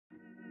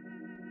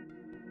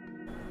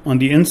On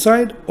the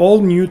inside,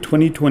 all new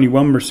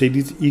 2021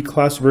 Mercedes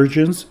E-Class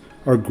versions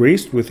are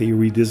graced with a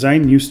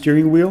redesigned new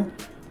steering wheel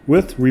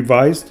with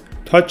revised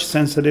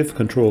touch-sensitive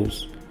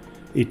controls.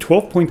 A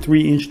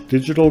 12.3-inch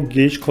digital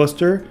gauge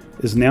cluster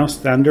is now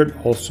standard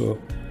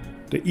also.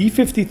 The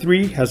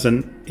E53 has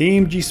an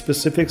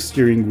AMG-specific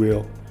steering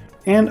wheel,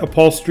 and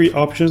upholstery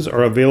options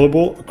are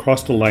available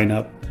across the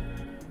lineup.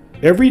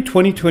 Every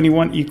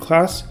 2021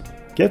 E-Class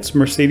gets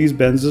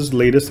Mercedes-Benz's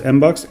latest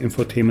MBUX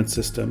infotainment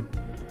system.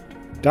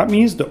 That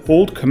means the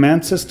old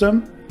command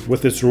system,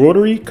 with its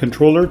rotary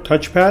controller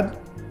touchpad,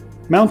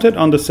 mounted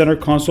on the center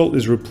console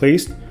is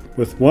replaced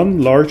with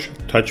one large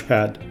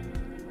touchpad.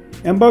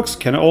 MBUX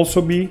can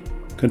also be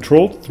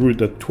controlled through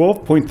the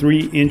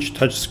 12.3-inch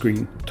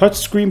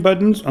touchscreen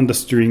buttons on the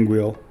steering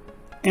wheel,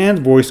 and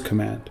voice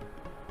command.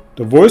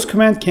 The voice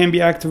command can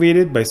be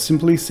activated by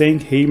simply saying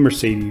 "Hey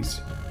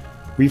Mercedes."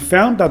 We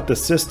found that the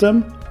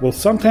system will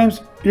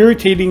sometimes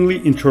irritatingly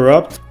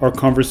interrupt our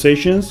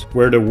conversations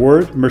where the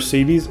word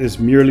Mercedes is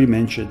merely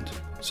mentioned.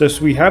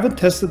 Since we haven't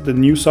tested the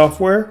new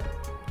software,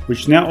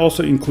 which now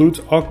also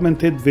includes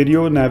augmented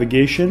video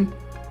navigation,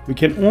 we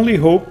can only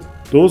hope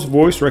those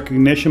voice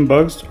recognition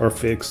bugs are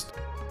fixed.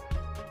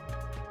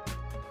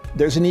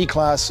 There's an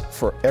E-Class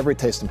for every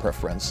taste and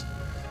preference,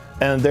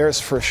 and there's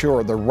for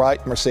sure the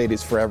right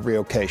Mercedes for every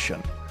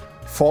occasion.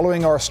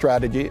 Following our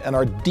strategy and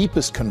our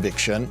deepest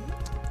conviction,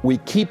 we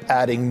keep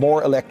adding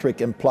more electric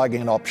and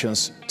plug-in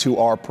options to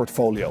our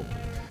portfolio.